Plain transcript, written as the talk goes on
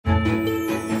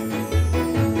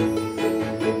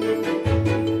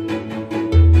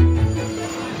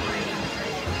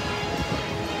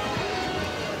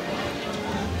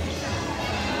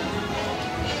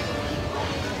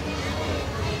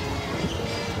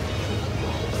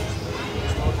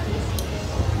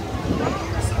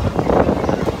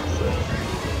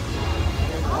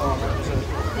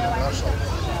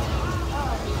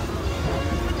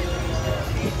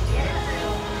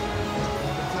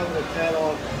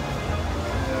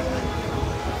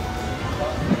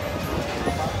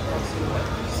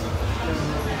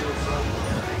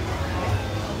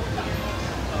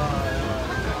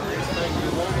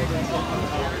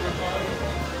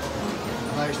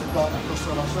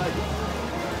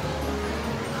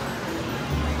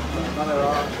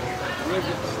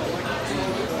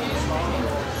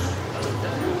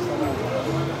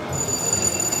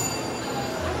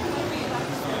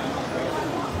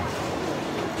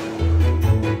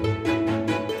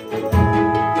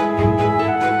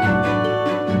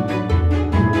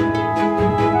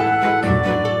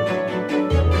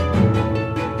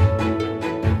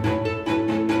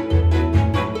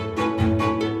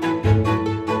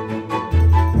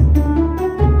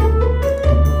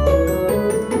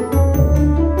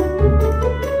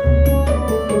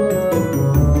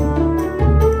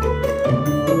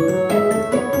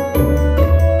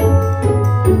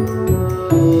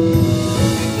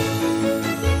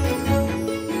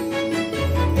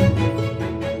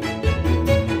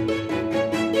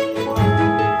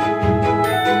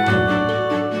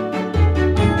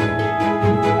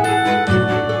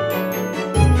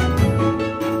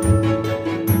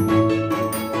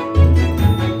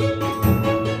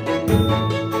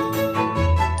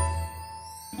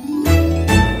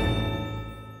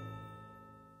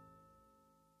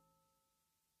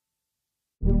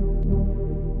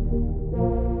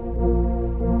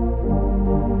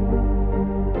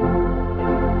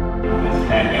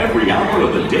Every hour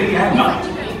of the day and night.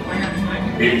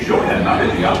 Enjoy a night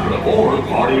at the opera or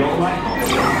party all night.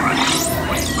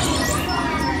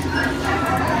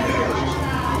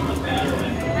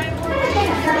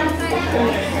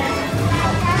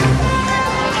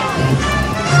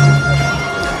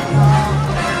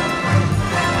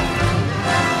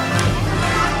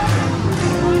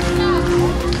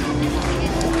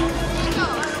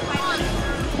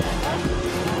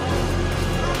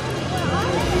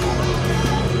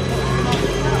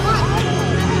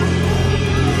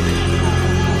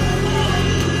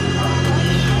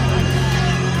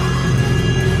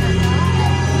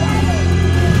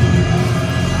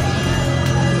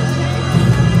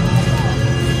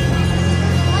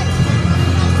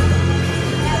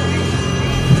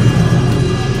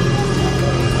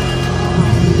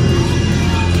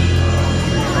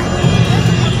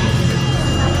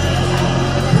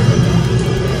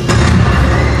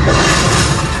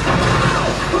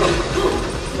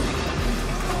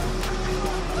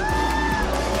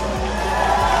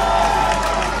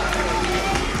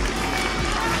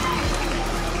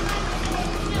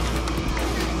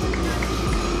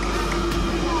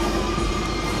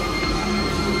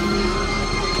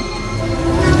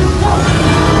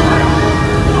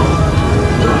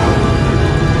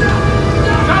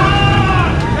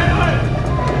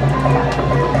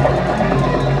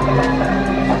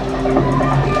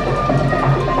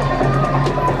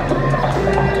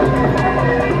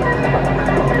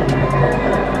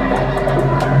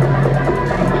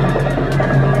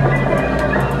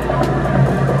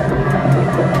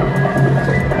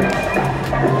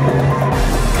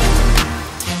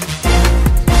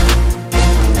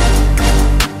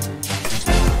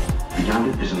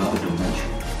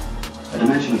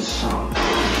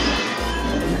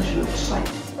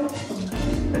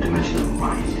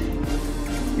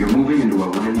 You're moving into a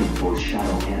land of both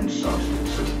shadow and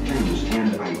substance, of changes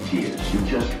and ideas. You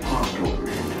just crossed over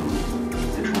into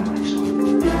the Twilight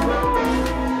Zone.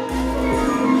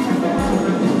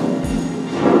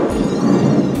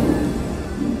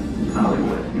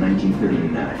 Hollywood,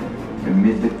 1939.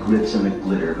 Amid the glitz and the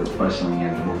glitter of a bustling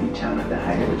young movie town at the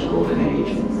height of its golden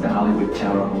age, the Hollywood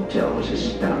Tower Hotel was a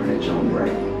star in its own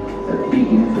right, a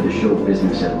beacon for the show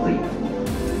business elite.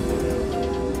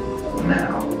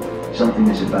 Now, something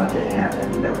is about to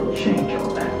happen that will change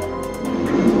all that.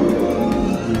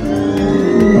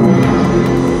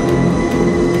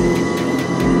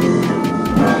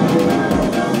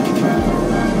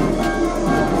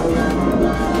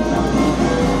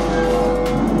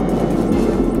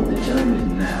 The time is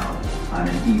now, on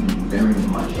an evening very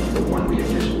much like the one we have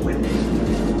just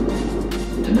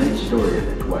witnessed. Tonight's story of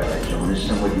the Twilight Zone is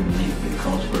somewhat unique and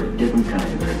calls for a different kind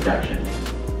of introduction.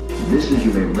 This, as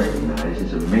you may recognize,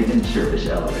 is a maintenance service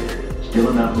elevator, still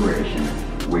in operation,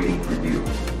 waiting for you.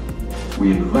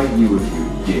 We invite you, if you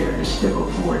dare, to step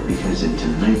aboard, because in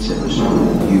tonight's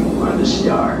episode, you are the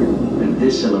star, and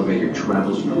this elevator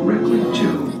travels directly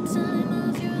to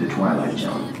the Twilight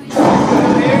Zone.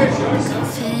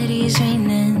 City's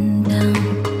raining down.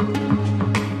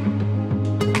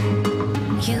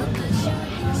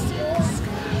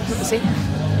 See?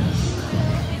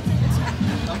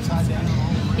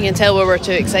 You can tell we were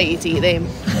too excited to eat them.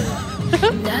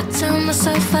 I tell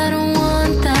myself I don't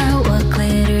want that. What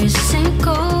glitters isn't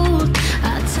gold.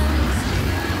 I tell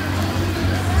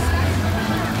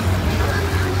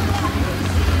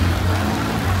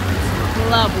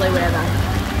Lovely weather.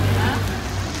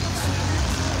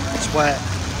 wet.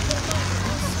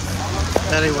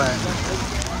 Very wet.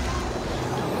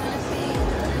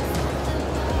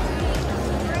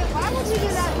 Why would you do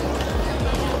that?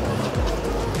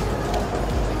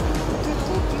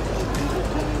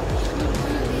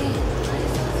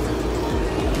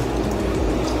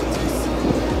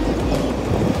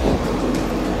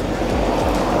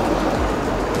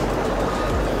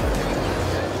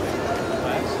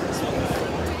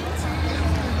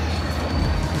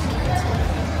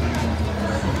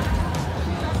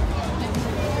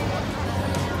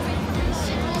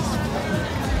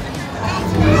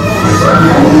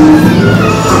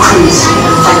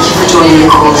 Thank you for joining the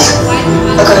cause.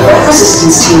 A covert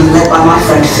resistance team led by my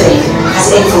friend Fig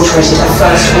has infiltrated a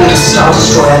First Order Star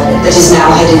Destroyer that is now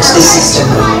headed to this system.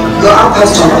 Your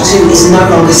outpost on Batu is no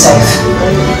longer safe.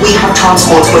 We have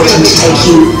transports waiting to take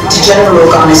you to General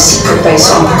Organa's secret base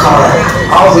on Pucara.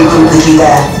 I'll regroup with you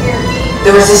there.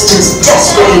 The Resistance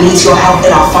desperately needs your help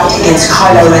in our fight against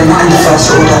Kylo Ren and the First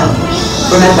Order.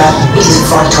 Remember, it is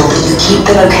vital that you keep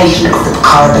the location of the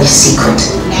Pucara base secret.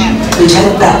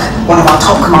 Lieutenant Beck, one of our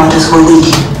top commanders, will lead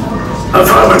you.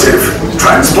 Affirmative.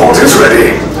 Transport is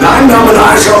ready. Line down and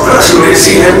I shall personally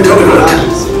see them delivered.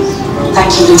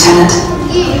 Thank you, Lieutenant.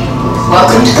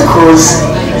 Welcome to the cause.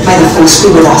 May the Force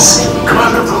be with us.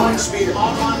 Commander Blowing Speed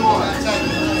online order.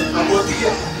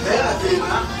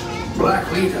 Black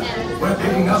Leader, we're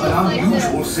picking up an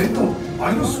unusual signal.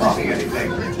 Are you spotting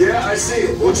anything? Yeah, I see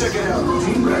it. We'll check it out.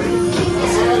 Team ready.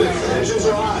 Affirmative. Engines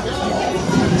are on.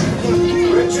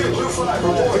 Red 2, Blue 5,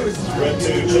 report. Red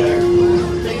 2, check.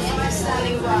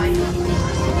 Standing by.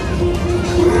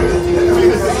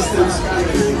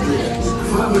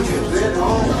 Affirmative.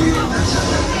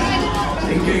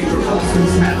 Engage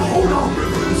repulsors and hold on,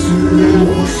 Rivers.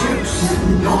 All ships,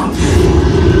 launch.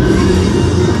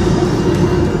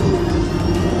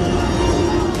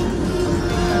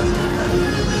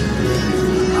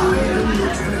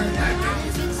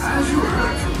 As you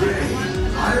heard from Ray,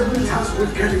 I have been tasked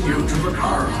with getting you to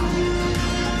Pucara.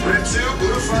 Red 2,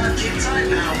 Blue 5, keep tight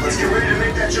now. Let's get ready to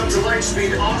make that jump to light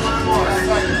speed online order.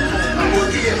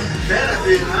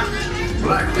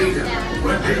 Black Leader,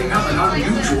 we're picking up an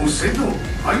unusual signal.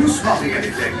 Are you spotting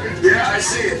anything? Yeah, I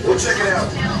see it. We'll check it out.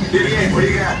 BB-8, what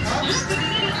do you got?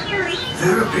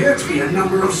 There appear to be a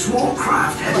number of small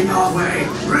craft heading our way.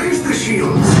 Raise the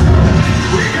shields.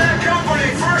 We got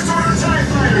company. First Order TIE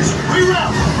fighters.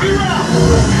 Reroute. Reroute.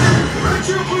 Red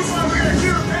 2, Blue 5, we got a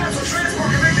clear path so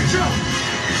transport can make the jump.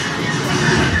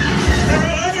 They're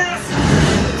all over us.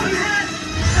 Unhand.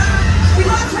 We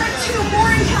lost Red 2, more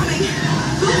incoming.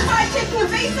 Blue 5 taking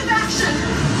evasive action.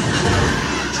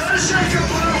 Try to shake him,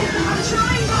 Blue. I'm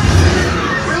trying, but...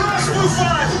 We lost Blue 5.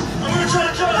 I'm going to try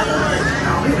to draw him away.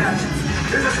 Now be that.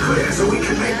 Get us clear so we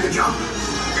can make the jump.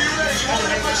 Be ready. You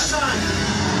won't have much time.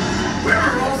 Where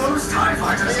are all those TIE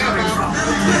fighters coming from?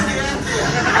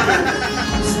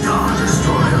 Star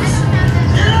Destroyers.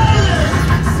 Get out of there.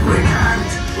 We can't.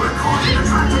 We're caught in a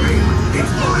tractor beam.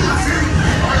 It's pulling us in.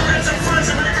 Our friends and friends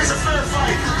are making this a fair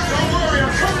fight. Don't worry,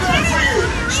 I'm coming back for you.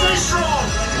 Stay strong.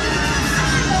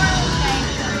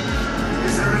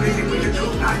 Is there anything we can do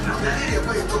tonight?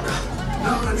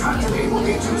 No, the tractor beam will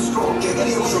be too strong.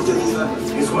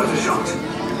 It's worth a shot.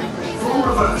 Full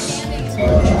reverse.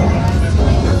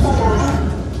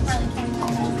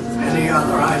 Any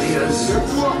other ideas?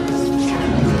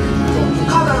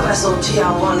 Cargo vessel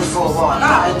TR-141,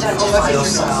 identify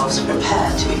yourselves.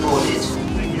 Prepare to be boarded.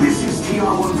 This is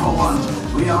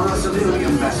TR-141. We are a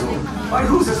civilian vessel. By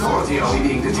whose authority are we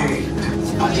being detained?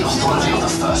 By the authority of the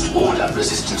First Order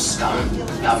Resistance scum.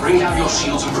 Now bring down your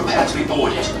shields and prepare to be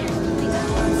boarded.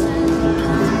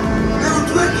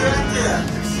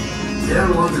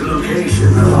 They'll want the location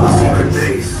of our secret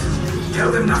base.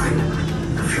 Tell them nothing.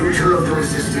 The future of the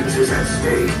Resistance is at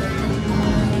stake.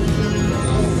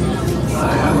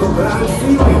 I have a bad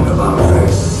feeling about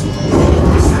this.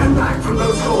 Stand back from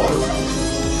those doors.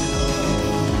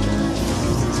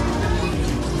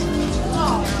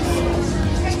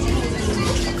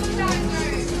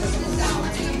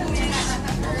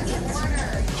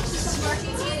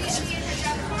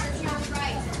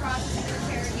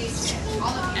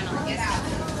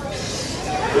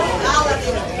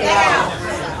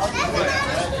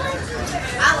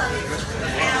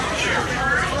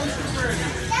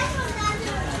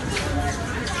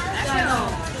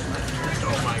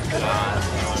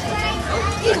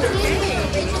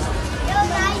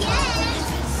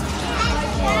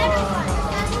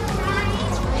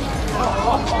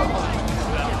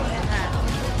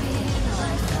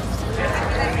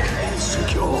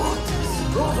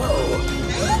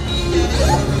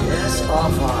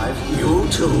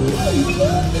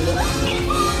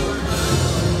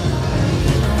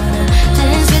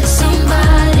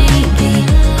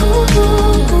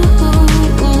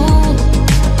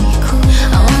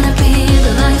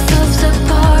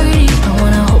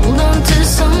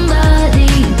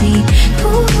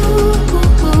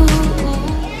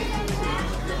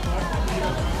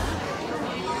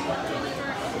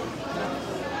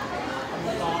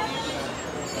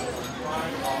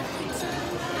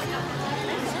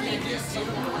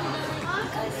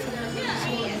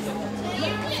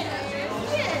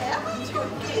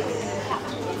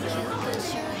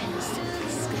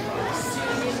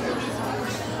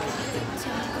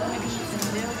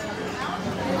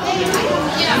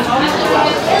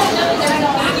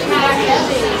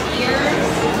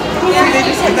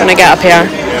 Gonna get up here.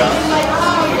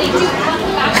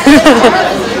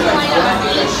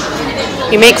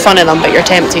 You make fun of them, but you're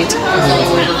tempted.